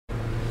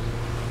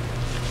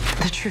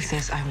The truth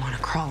is, I want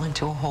to crawl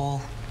into a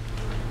hole.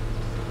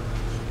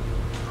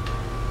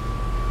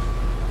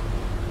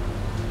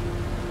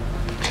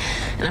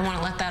 And I want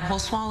to let that hole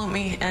swallow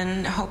me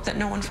and hope that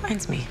no one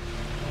finds me.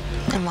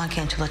 And why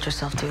can't you let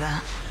yourself do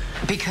that?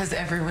 Because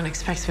everyone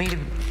expects me to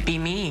be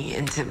me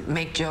and to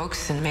make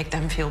jokes and make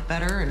them feel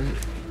better and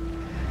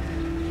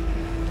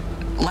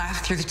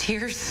laugh through the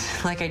tears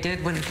like I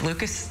did when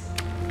Lucas.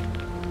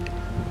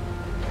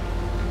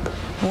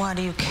 Why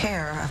do you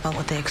care about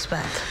what they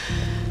expect?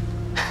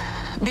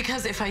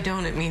 Because if I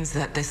don't, it means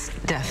that this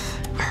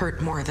death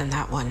hurt more than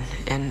that one.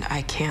 And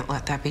I can't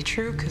let that be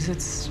true because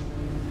it's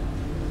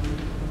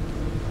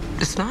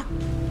not.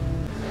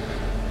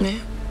 Yeah.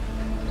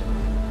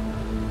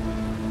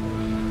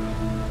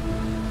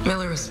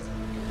 Miller was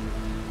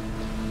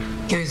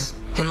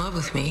in love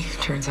with me,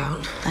 turns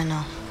out. I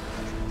know.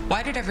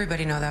 Why did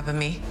everybody know that but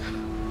me?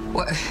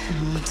 What?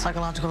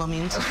 Psychological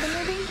immune system,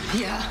 maybe?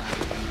 Yeah.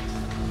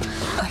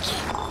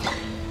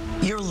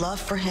 Your love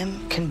for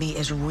him can be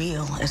as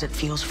real as it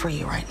feels for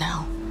you right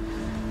now.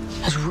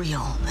 As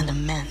real and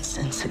immense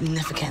and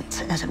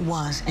significant as it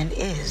was and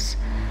is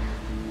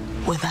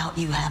without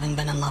you having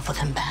been in love with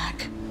him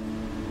back.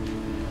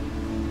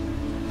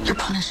 You're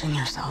punishing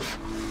yourself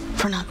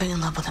for not being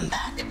in love with him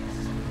back.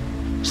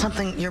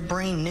 Something your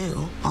brain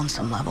knew on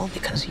some level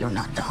because you're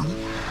not dumb.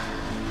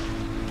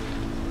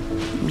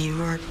 You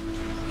were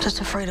just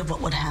afraid of what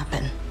would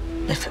happen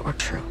if it were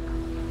true.